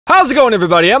How's it going,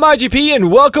 everybody? I'm IGP,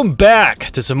 and welcome back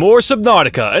to some more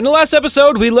Subnautica. In the last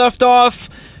episode, we left off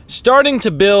starting to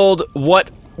build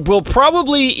what will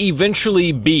probably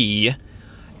eventually be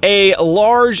a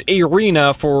large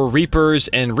arena for Reapers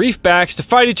and Reefbacks to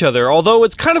fight each other, although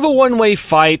it's kind of a one-way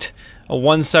fight, a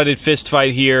one-sided fist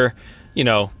fight here. You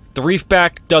know, the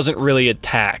Reefback doesn't really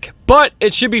attack. But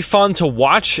it should be fun to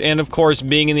watch, and of course,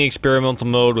 being in the experimental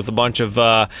mode with a bunch of,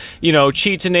 you know,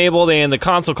 cheats enabled and the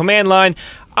console command line,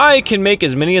 I can make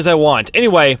as many as I want.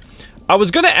 Anyway, I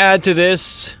was gonna add to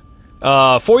this,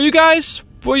 for you guys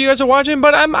are watching,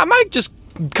 but I might just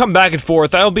come back and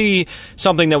forth. That'll be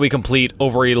something that we complete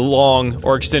over a long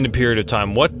or extended period of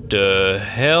time. What the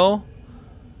hell?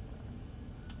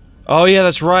 Oh yeah,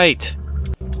 that's right.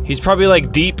 He's probably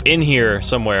like deep in here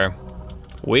somewhere.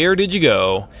 Where did you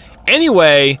go?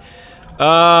 Anyway,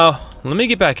 let me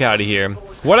get back out of here.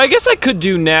 What I guess I could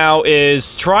do now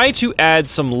is try to add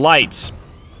some lights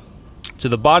to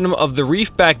the bottom of the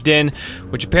Reefback den,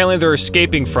 which apparently they're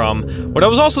escaping from. What I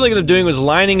was also thinking of doing was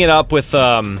lining it up with,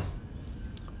 some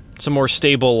more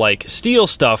stable, like, steel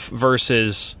stuff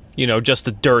versus, you know, just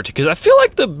the dirt, because I feel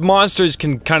like the monsters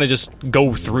can kind of just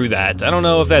go through that. I don't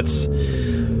know if that's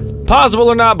possible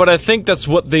or not, but I think that's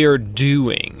what they are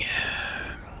doing.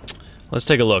 Let's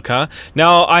take a look, huh?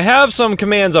 Now, I have some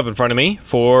commands up in front of me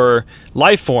for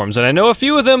life forms, and I know a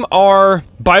few of them are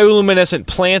bioluminescent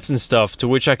plants and stuff to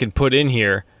which I can put in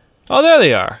here. Oh, there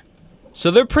they are.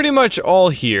 So they're pretty much all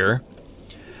here.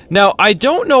 Now, I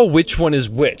don't know which one is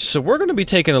which, so we're going to be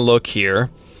taking a look here.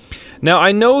 Now,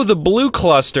 I know the blue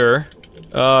cluster,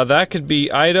 that could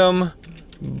be item,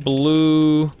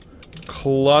 blue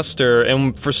cluster,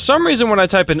 and for some reason when I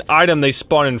type in item, they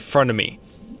spawn in front of me.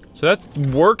 So that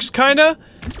works, kinda,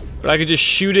 but I could just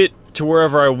shoot it to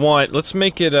wherever I want. Let's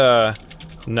make it,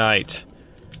 night.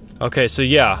 Okay, so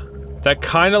yeah, that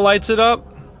kinda lights it up.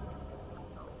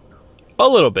 A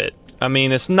little bit. I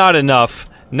mean, it's not enough.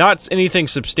 Not anything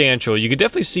substantial. You could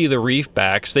definitely see the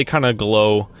Reefbacks. They kinda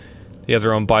glow. They have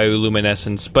their own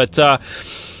bioluminescence. But,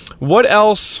 what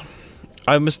else?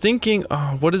 I was thinking,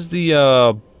 what is the,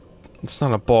 it's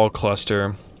not a ball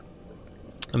cluster.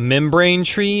 A membrane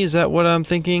tree? Is that what I'm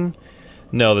thinking?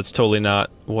 No, that's totally not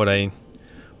what I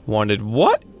wanted.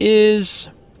 What is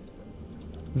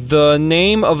the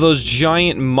name of those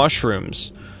giant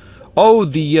mushrooms? Oh,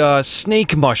 the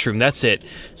snake mushroom, that's it.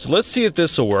 So let's see if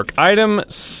this will work. Item,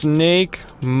 snake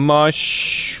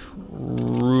mushroom.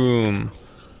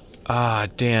 Ah,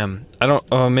 damn. I don't,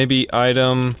 maybe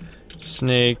item,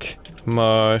 snake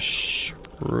mushrooms?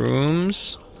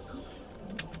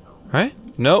 Right?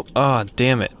 Nope. Ah,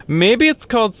 damn it. Maybe it's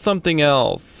called something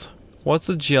else. What's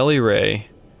a jelly ray?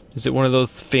 Is it one of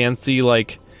those fancy,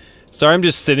 like... Sorry, I'm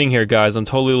just sitting here, guys. I'm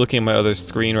totally looking at my other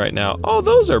screen right now. Oh,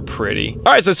 those are pretty.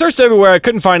 Alright, so I searched everywhere. I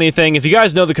couldn't find anything. If you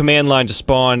guys know the command line to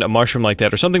spawn a mushroom like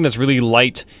that, or something that's really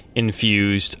light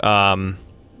infused, you know,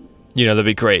 that'd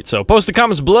be great. So, post the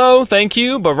comments below. Thank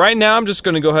you. But right now, I'm just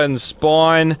gonna go ahead and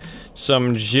spawn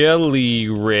some jelly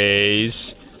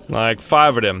rays. Like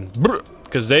 5 of them.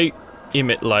 Because they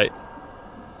emit light.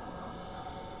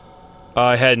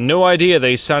 I had no idea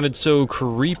they sounded so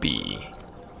creepy.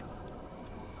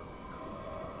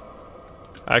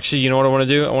 Actually, you know what I want to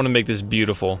do? I want to make this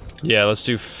beautiful. Yeah, let's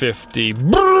do 50.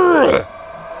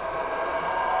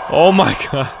 Oh my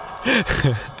god.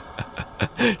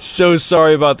 So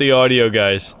sorry about the audio,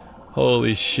 guys.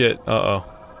 Holy shit. Uh-oh.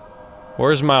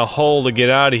 Where's my hole to get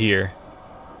out of here?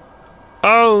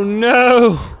 Oh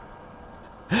no!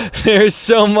 There's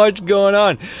so much going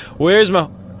on. Where's my...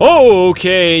 Oh,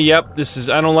 okay, yep, this is...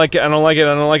 I don't like it, I don't like it,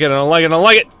 I don't like it, I don't like it, I don't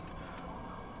like it!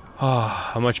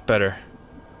 Oh, how much better.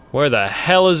 Where the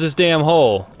hell is this damn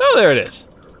hole? Oh, there it is.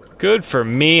 Good for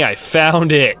me, I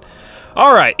found it.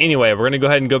 Alright, anyway, we're gonna go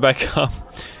ahead and go back up.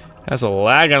 That's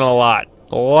lagging a lot.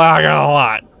 Lagging a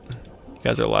lot. You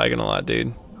guys are lagging a lot,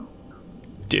 dude.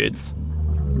 Dudes.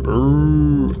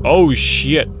 Oh,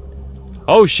 shit.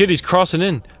 Oh, shit, he's crossing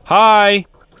in. Hi!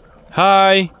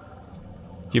 Hi.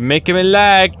 You're making me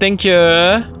lag, thank you.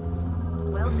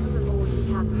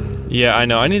 Yeah, I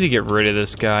know, I need to get rid of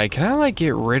this guy. Can I, like,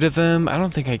 get rid of him? I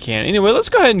don't think I can. Anyway, let's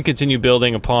go ahead and continue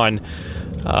building upon,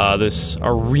 this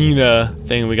arena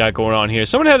thing we got going on here.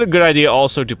 Someone had a good idea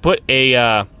also to put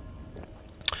a,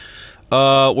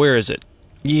 where is it?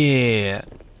 Yeah.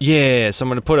 Yeah, so I'm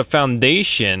gonna put a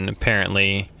foundation,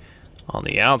 apparently, on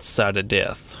the outside of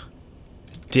death.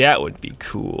 That would be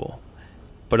cool.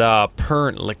 But I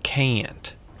apparently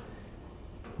can't.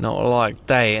 Not like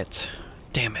that.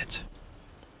 Damn it.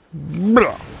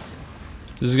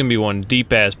 This is gonna be one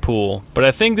deep-ass pool. But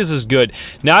I think this is good.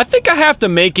 Now, I think I have to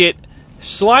make it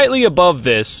slightly above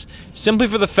this, simply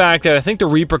for the fact that I think the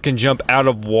Reaper can jump out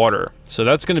of water. So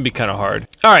that's going to be kind of hard.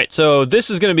 Alright, so this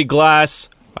is going to be glass.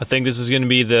 I think this is going to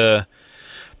be the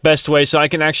best way, so I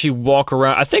can actually walk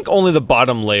around. I think only the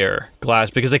bottom layer glass,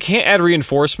 because I can't add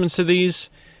reinforcements to these.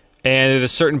 And at a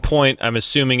certain point, I'm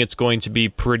assuming it's going to be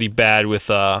pretty bad with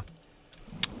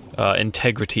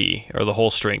integrity, or the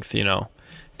hull strength, you know.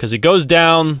 Because it goes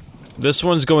down. This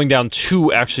one's going down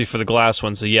 2, actually, for the glass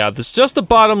one. So yeah, this just the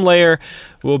bottom layer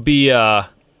will be,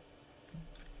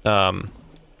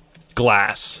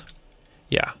 glass.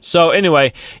 Yeah. So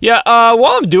anyway, yeah,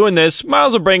 while I'm doing this, might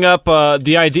as well bring up,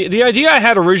 the idea I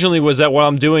had originally was that while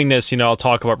I'm doing this, you know, I'll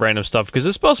talk about random stuff, because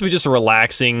it's supposed to be just a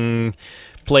relaxing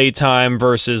playtime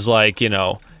versus, like, you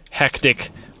know, hectic,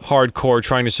 hardcore,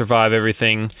 trying to survive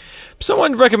everything.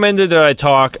 Someone recommended that I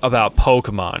talk about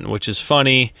Pokemon, which is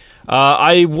funny.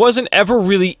 I wasn't ever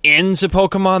really into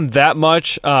Pokemon that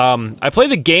much. I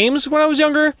played the games when I was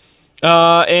younger,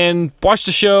 and watched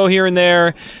the show here and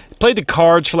there. Played the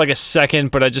cards for like a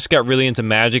second, but I just got really into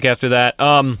Magic after that.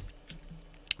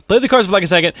 Played the cards for like a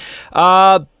second,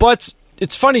 but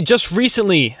it's funny, just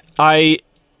recently, I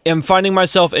am finding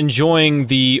myself enjoying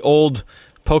the old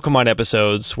Pokemon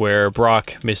episodes where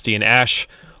Brock, Misty, and Ash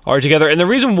are together, and the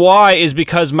reason why is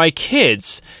because my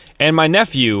kids and my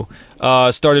nephew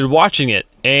started watching it,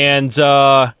 and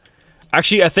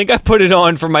actually I think I put it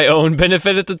on for my own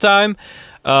benefit at the time,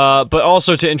 but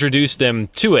also to introduce them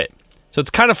to it. So it's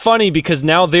kind of funny because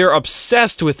now they're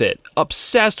obsessed with it.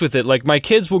 Obsessed with it. Like, my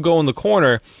kids will go in the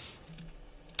corner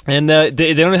and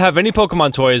they don't have any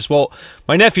Pokemon toys. Well,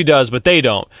 my nephew does, but they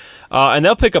don't. And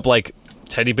they'll pick up, like,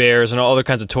 teddy bears and all other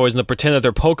kinds of toys, and they'll pretend that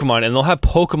they're Pokemon, and they'll have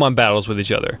Pokemon battles with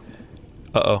each other.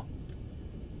 Uh-oh.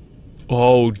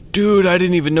 Oh, dude, I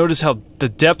didn't even notice how the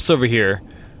depths over here.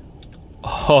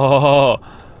 Oh,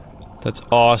 that's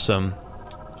awesome.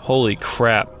 Holy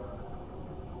crap.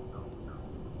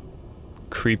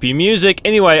 Creepy music.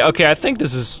 Anyway, okay, I think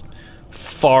this is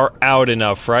far out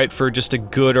enough, right? For just a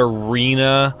good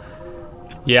arena.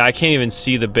 Yeah, I can't even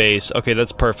see the base. Okay,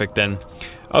 that's perfect then.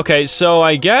 Okay, so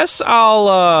I guess I'll,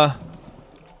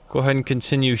 go ahead and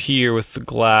continue here with the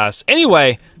glass.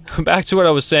 Anyway, back to what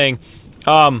I was saying.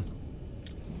 Yeah,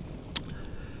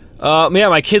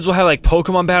 my kids will have, like,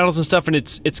 Pokemon battles and stuff, and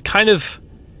it's kind of...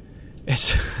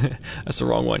 It's... that's the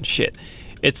wrong one, shit.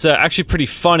 It's, actually pretty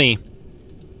funny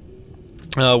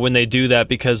when they do that,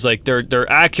 because, like,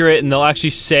 they're accurate, and they'll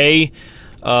actually say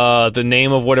the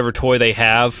name of whatever toy they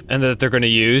have and that they're gonna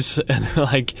use, and they're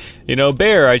like, you know,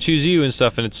 Bear, I choose you and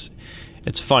stuff, and it's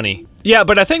funny. Yeah,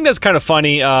 but I think that's kind of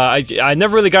funny. I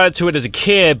never really got into it as a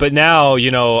kid, but now,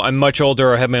 you know, I'm much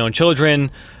older, I have my own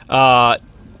children.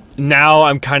 Now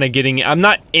I'm kind of getting... I'm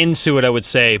not into it, I would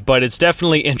say, but it's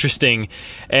definitely interesting,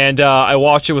 and I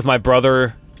watch it with my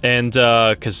brother, and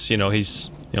because, you know,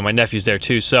 he's... You know, my nephew's there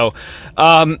too, so,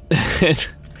 and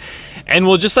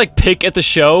we'll just, like, pick at the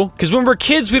show, because when we're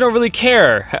kids, we don't really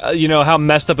care, you know, how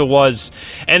messed up it was,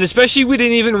 and especially we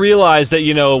didn't even realize that,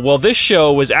 you know, well, this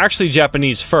show was actually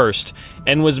Japanese first,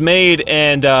 and was made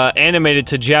and, animated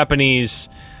to Japanese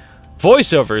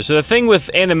voiceovers. So the thing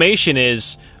with animation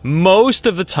is, most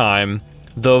of the time,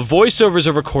 the voiceovers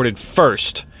are recorded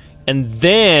first, and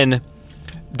then...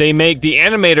 they make, the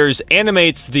animators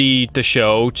animates the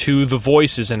show to the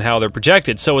voices and how they're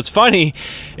projected. So what's funny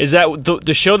is that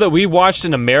the show that we watched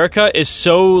in America is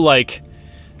so, like,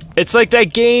 it's like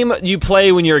that game you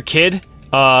play when you're a kid,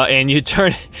 and you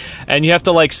turn, and you have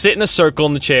to, like, sit in a circle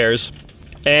in the chairs,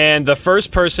 and the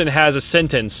first person has a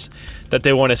sentence that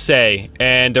they want to say,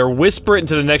 and they'll whisper it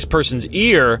into the next person's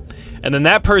ear, and then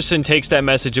that person takes that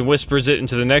message and whispers it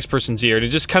into the next person's ear. And it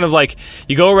just kind of like,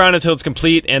 you go around until it's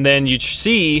complete, and then you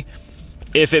see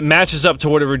if it matches up to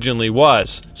what it originally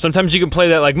was. Sometimes you can play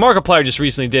that, like Markiplier just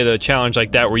recently did a challenge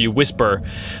like that where you whisper.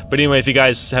 But anyway, if you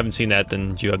guys haven't seen that,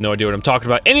 then you have no idea what I'm talking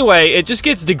about. Anyway, it just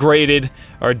gets degraded,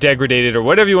 or degraded, or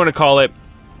whatever you want to call it,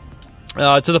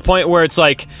 to the point where it's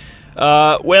like,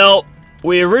 well,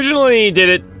 we originally did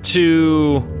it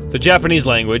to the Japanese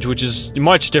language, which is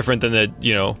much different than the,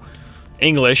 you know,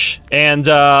 English, and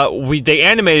they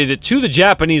animated it to the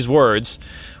Japanese words,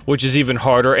 which is even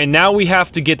harder, and now we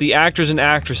have to get the actors and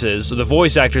actresses, the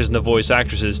voice actors and the voice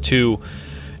actresses, to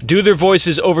do their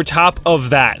voices over top of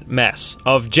that mess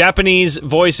of Japanese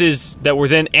voices that were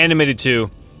then animated to,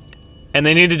 and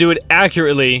they need to do it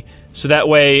accurately, so that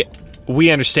way we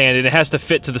understand it. It has to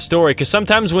fit to the story, because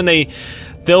sometimes when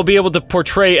they'll be able to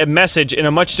portray a message in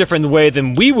a much different way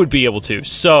than we would be able to,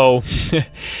 so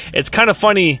it's kind of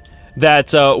funny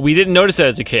that we didn't notice that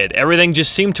as a kid. Everything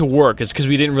just seemed to work. It's because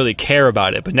we didn't really care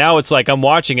about it. But now it's like I'm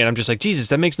watching it, I'm just like, Jesus,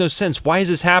 that makes no sense. Why is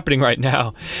this happening right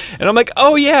now? And I'm like,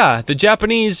 oh yeah, the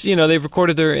Japanese, you know, they've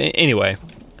recorded their... Anyway.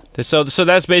 So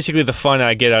that's basically the fun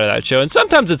I get out of that show. And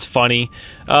sometimes it's funny.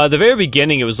 The very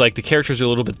beginning, it was like the characters were a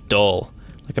little bit dull.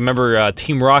 Like, I remember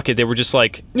Team Rocket, they were just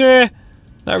like, nah,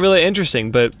 not really interesting.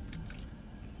 But,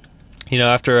 you know,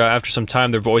 after some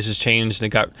time, their voices changed and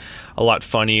it got a lot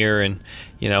funnier and,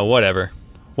 you know, whatever.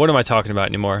 What am I talking about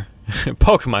anymore?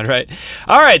 Pokemon, right?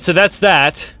 Alright, so that's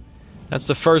that. That's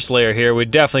the first layer here. We're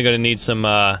definitely going to need some,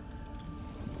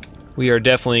 we are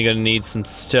definitely going to need some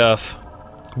stuff.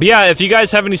 But yeah, if you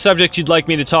guys have any subjects you'd like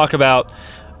me to talk about,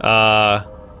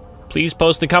 please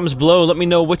post in the comments below and let me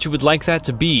know what you would like that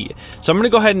to be. So I'm gonna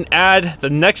go ahead and add the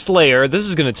next layer. This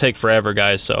is gonna take forever,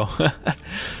 guys, so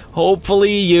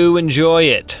hopefully you enjoy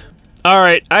it.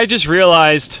 Alright, I just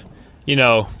realized, you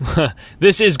know,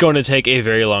 this is going to take a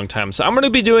very long time. So I'm gonna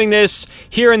be doing this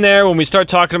here and there. When we start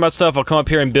talking about stuff, I'll come up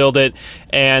here and build it,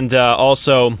 and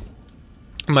also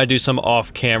I might do some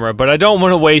off camera, but I don't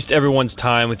want to waste everyone's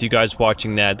time with you guys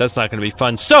watching that. That's not going to be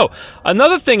fun. So,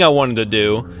 another thing I wanted to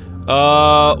do,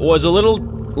 was a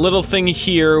little thing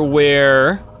here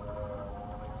where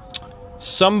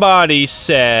somebody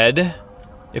said,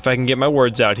 if I can get my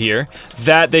words out here,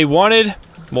 that they wanted,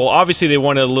 well, obviously they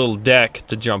wanted a little deck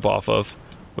to jump off of,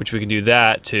 which we can do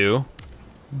that too.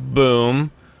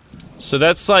 Boom. So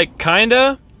that's like,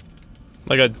 kinda,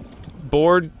 like a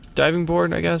board, diving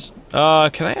board, I guess.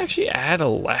 Can I actually add a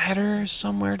ladder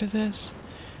somewhere to this?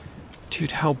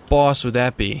 Dude, how boss would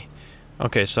that be?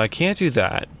 Okay, so I can't do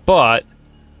that, but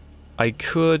I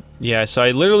could, yeah, so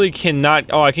I literally cannot,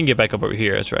 oh, I can get back up over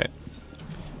here, that's right.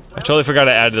 I totally forgot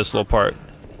to add this little part.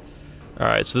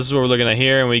 Alright, so this is what we're looking at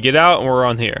here, and we get out, and we're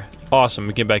on here. Awesome,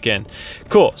 we get back in.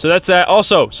 Cool, so that's that.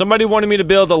 Also, somebody wanted me to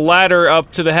build a ladder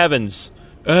up to the heavens.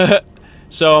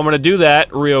 So I'm gonna do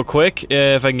that real quick,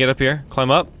 if I can get up here,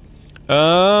 climb up.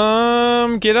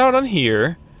 Get out on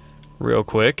here real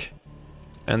quick,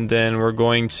 and then we're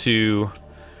going to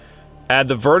add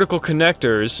the vertical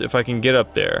connectors if I can get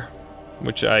up there,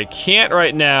 which I can't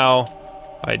right now.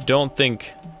 I don't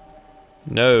think.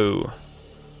 No.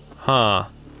 Huh.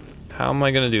 How am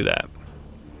I gonna do that?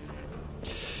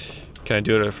 Can I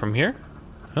do it from here?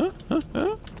 Huh?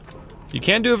 Huh? You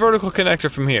can't do a vertical connector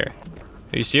from here.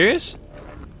 Are you serious?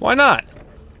 Why not?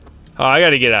 Oh, I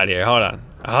gotta get out of here. Hold on.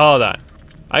 Hold on.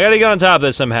 I gotta get on top of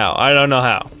this somehow. I don't know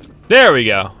how. There we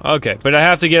go. Okay, but I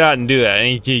have to get out and do that.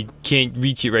 And you can't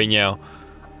reach it right now.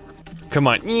 Come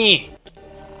on. I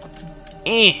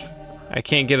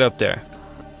can't get up there.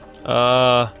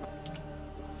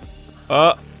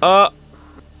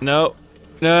 No.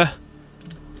 Damn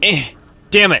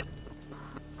it.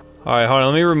 Alright, hold on.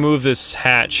 Let me remove this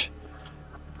hatch.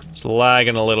 It's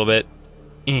lagging a little bit.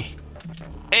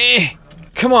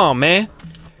 Come on, man.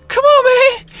 Come on,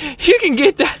 man! You can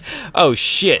get that! Oh,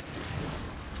 shit.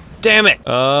 Damn it!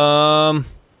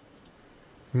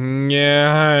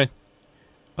 Yeah.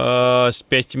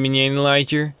 Specimen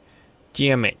analyzer.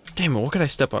 Damn it. Damn it, what could I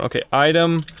step on? Okay,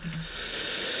 item.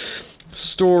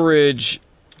 Storage.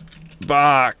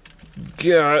 Box.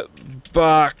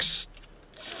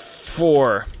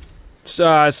 4.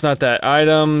 It's not that.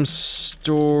 Item.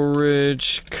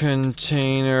 Storage.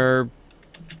 Container.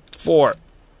 4.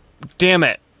 Damn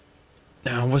it.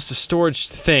 Now, what's the storage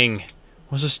thing?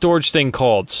 What's the storage thing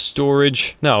called?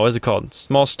 Storage? No, what's it called?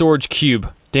 Small storage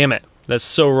cube. Damn it. That's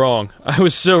so wrong. I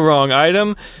was so wrong.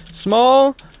 Item.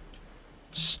 Small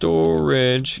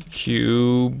storage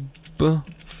cube.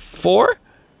 4?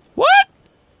 What?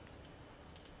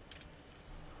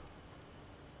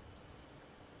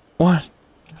 What?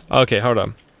 Okay, hold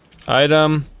on.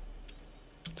 Item.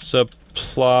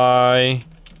 Supply.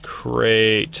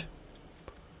 Crate.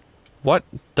 What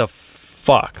the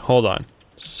fuck? Hold on.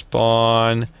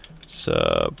 Spawn.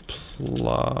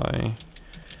 Supply.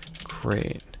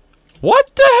 Crate.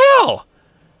 What the hell?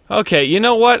 Okay, you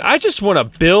know what? I just want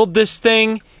to build this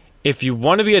thing. If you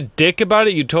want to be a dick about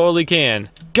it, you totally can.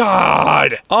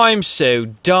 God! I'm so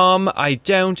dumb, I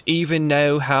don't even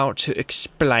know how to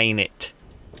explain it.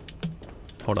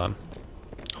 Hold on.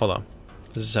 Hold on.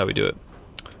 This is how we do it.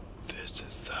 This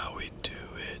is how we do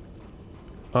it.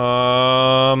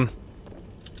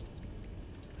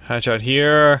 Hatch out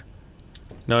here.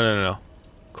 No.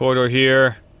 Corridor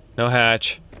here. No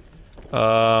hatch.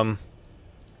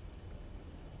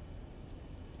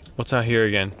 What's out here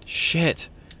again? Shit.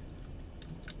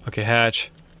 Okay,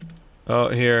 hatch. Oh,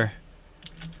 here.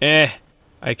 I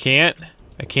can't.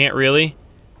 I can't really.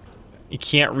 You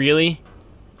can't really.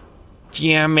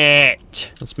 Damn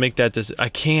it. Let's make that I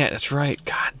can't. That's right.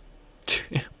 God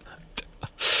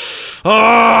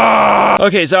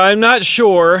Okay, so I'm not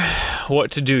sure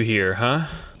what to do here, huh?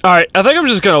 Alright, I think I'm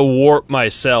just gonna warp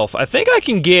myself. I think I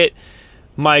can get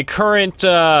my current,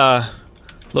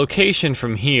 location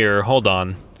from here. Hold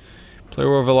on. Player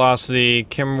world velocity,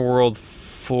 camera world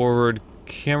forward,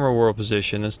 camera world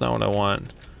position. That's not what I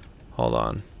want. Hold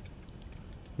on.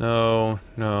 No,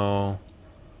 no.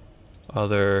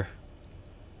 Other.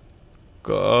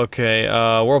 Okay,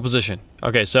 world position.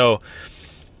 Okay, so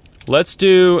let's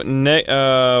do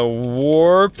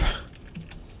warp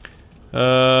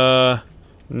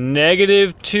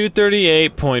negative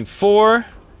 238.4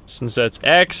 since that's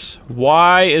X.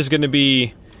 Y is gonna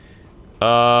be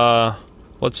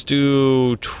let's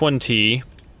do 20.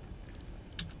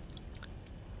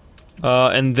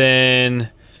 And then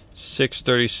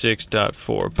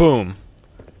 636.4. Boom.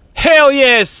 Hell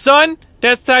yeah, son!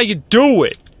 That's how you do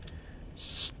it!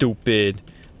 Stupid.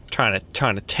 Trying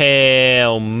to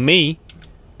tell me.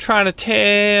 Trying to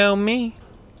tell me.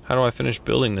 How do I finish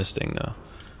building this thing though?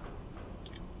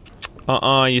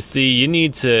 You see, you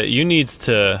need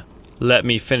to let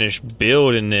me finish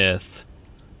building this.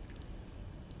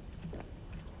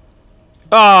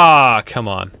 Ah, come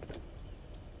on.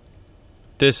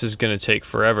 This is gonna take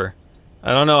forever.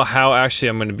 I don't know how actually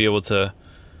I'm gonna be able to...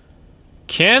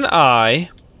 Can I,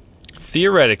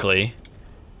 theoretically,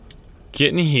 get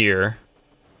in here,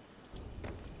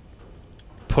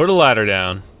 put a ladder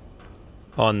down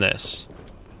on this?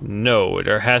 No,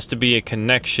 there has to be a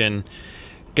connection.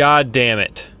 God damn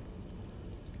it.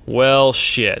 Well,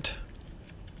 shit.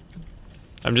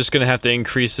 I'm just gonna have to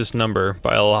increase this number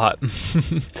by a lot.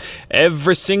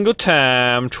 Every single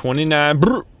time, 29...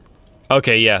 Brr.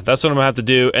 Okay, yeah, that's what I'm gonna have to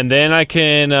do, and then I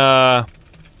can,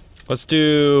 let's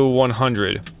do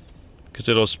 100, because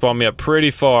it'll spawn me up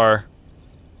pretty far.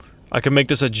 I can make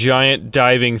this a giant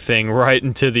diving thing right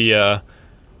into the,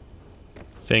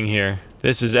 thing here.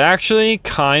 This is actually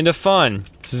kind of fun.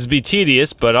 This is be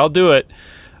tedious, but I'll do it.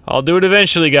 I'll do it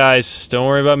eventually, guys. Don't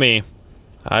worry about me.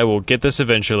 I will get this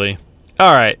eventually.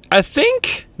 Alright, I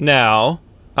think now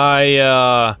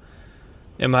I,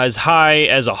 am as high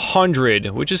as 100,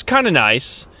 which is kind of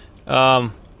nice. As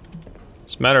a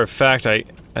matter of fact, I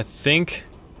think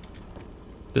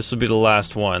this will be the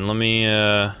last one. Let me,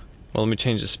 well, let me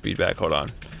change the speed back. Hold on.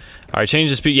 Alright, change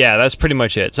the speed. Yeah, that's pretty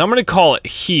much it. So I'm gonna call it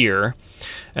here.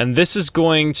 And this is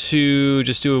going to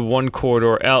just do a one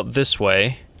corridor out this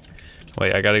way.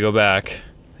 Wait, I gotta go back.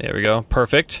 There we go.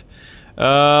 Perfect.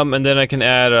 And then I can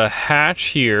add a hatch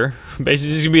here. Basically, this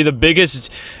is gonna be the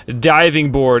biggest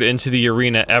diving board into the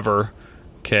arena ever.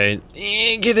 Okay.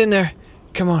 Get in there.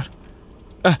 Come on.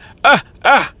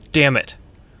 Damn it.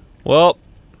 Well,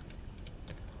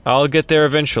 I'll get there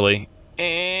eventually.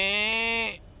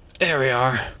 There we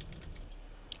are.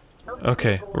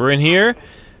 Okay, we're in here.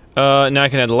 Now I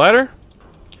can add the ladder.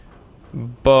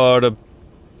 But,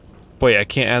 wait, I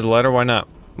can't add the ladder? Why not?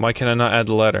 Why can I not add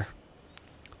the ladder?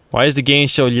 Why is the game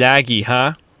so laggy,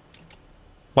 huh?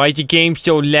 Why is the game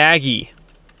so laggy?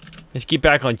 Let's get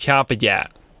back on top of that.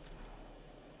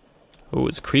 Oh,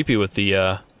 it's creepy with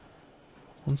the,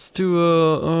 let's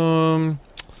do,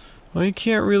 I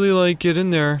can't really, like, get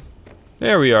in there.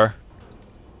 There we are.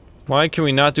 Why can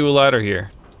we not do a ladder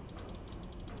here?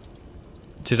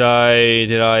 Did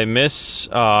I miss?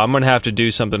 I'm gonna have to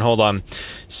do something. Hold on.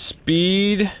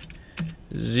 Speed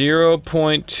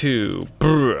 0.2.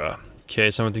 Bruh. Okay,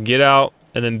 so I'm going to get out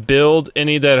and then build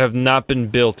any that have not been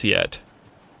built yet.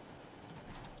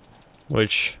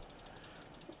 Which...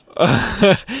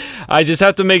 I just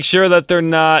have to make sure that they're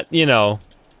not, you know,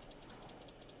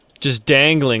 just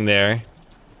dangling there.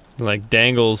 Like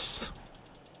dangles.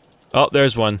 Oh,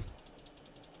 there's one.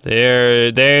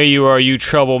 There you are, you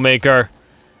troublemaker.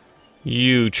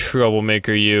 You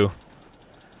troublemaker, you.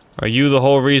 Are you the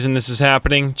whole reason this is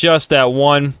happening? Just that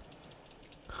one?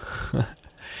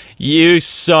 You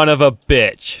son of a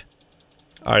bitch.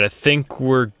 Alright, I think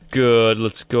we're good.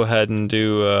 Let's go ahead and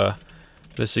do,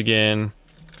 this again.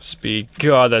 Speed.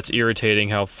 God, that's irritating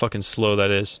how fucking slow that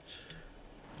is.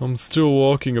 I'm still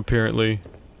walking, apparently.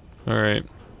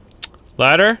 Alright.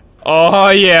 Ladder? Oh,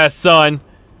 yeah, son.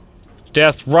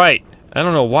 That's right. I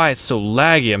don't know why it's so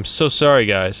laggy. I'm so sorry,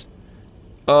 guys.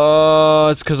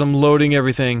 It's because I'm loading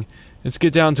everything. Let's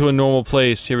get down to a normal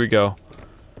place. Here we go.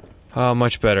 Oh,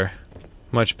 much better.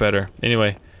 Much better.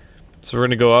 Anyway, so we're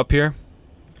gonna go up here.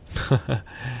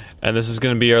 And this is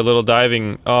gonna be our little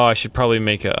diving... Oh, I should probably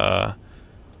make a,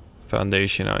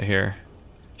 foundation out here.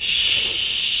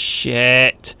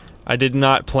 Shit! I did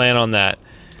not plan on that.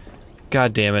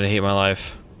 God damn it, I hate my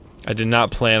life. I did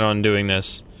not plan on doing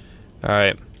this.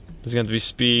 Alright. This is gonna be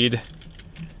speed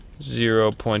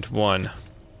 0.1.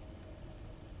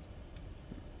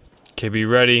 Okay, be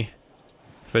ready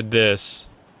for this.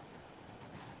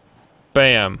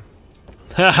 Bam.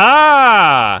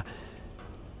 Ha-ha!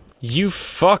 You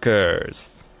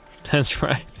fuckers. That's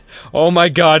right. Oh my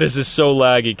god, this is so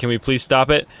laggy. Can we please stop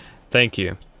it? Thank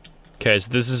you. Okay,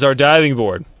 so this is our diving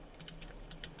board.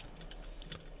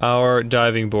 Our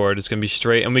diving board is gonna be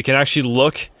straight, and we can actually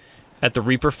look at the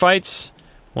Reaper fights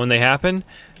when they happen.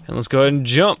 And let's go ahead and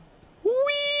jump. Whee!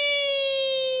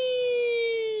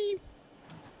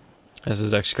 This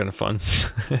is actually kind of fun.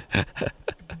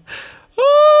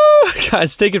 Oh, God,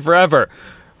 it's taking forever.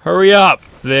 Hurry up.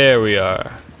 There we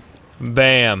are.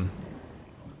 Bam.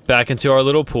 Back into our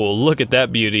little pool. Look at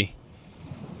that beauty.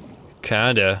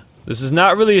 Kinda. This is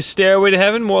not really a stairway to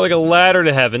heaven, more like a ladder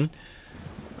to heaven.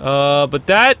 But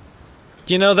that,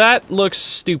 you know, that looks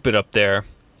stupid up there.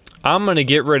 I'm gonna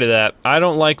get rid of that. I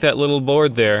don't like that little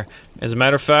board there. As a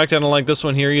matter of fact, I don't like this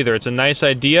one here either. It's a nice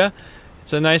idea.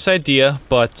 It's a nice idea,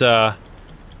 but,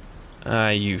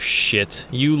 you shit.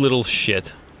 You little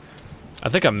shit. I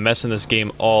think I'm messing this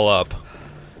game all up.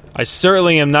 I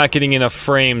certainly am not getting enough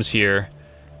frames here.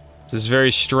 This is very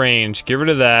strange. Get rid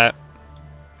of that.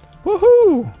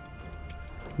 Woohoo!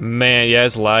 Man, yeah,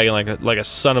 it's lagging like a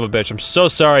son of a bitch. I'm so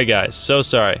sorry, guys. So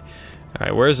sorry.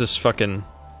 Alright, where's this fucking...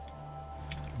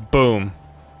 Boom.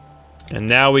 And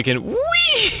now we can...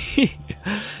 Whee!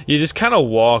 You just kind of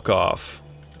walk off.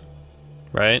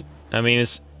 Right? I mean,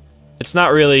 it's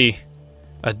not really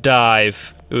a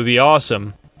dive. It would be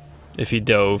awesome if he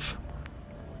dove.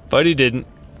 But he didn't.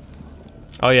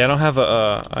 Oh yeah, I don't have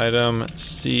a item.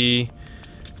 C.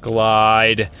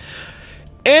 Glide.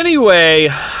 Anyway,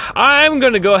 I'm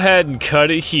gonna go ahead and cut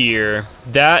it here.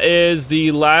 That is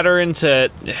the ladder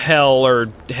into hell or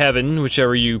heaven,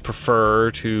 whichever you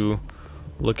prefer to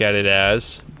look at it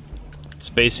as. It's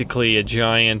basically a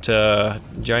giant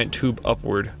tube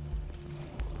upward.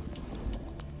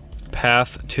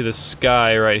 Path to the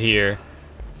sky right here.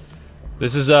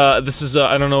 This is I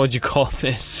don't know what you call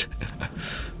this.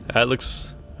 That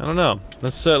looks, I don't know.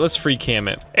 Let's free cam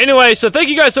it. Anyway, so thank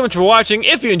you guys so much for watching.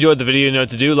 If you enjoyed the video, you know what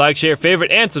to do. Like, share, favorite,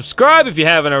 and subscribe if you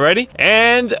haven't already.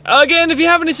 And again, if you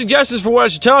have any suggestions for what I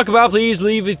should talk about, please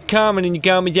leave a comment in the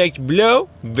comment section below.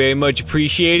 Very much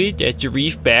appreciated. That's your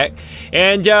Reefback.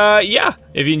 And yeah,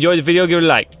 if you enjoyed the video, give it a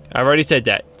like. I've already said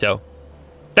that. So,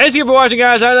 thanks again for watching,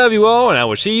 guys. I love you all, and I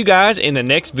will see you guys in the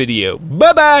next video.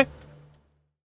 Bye-bye!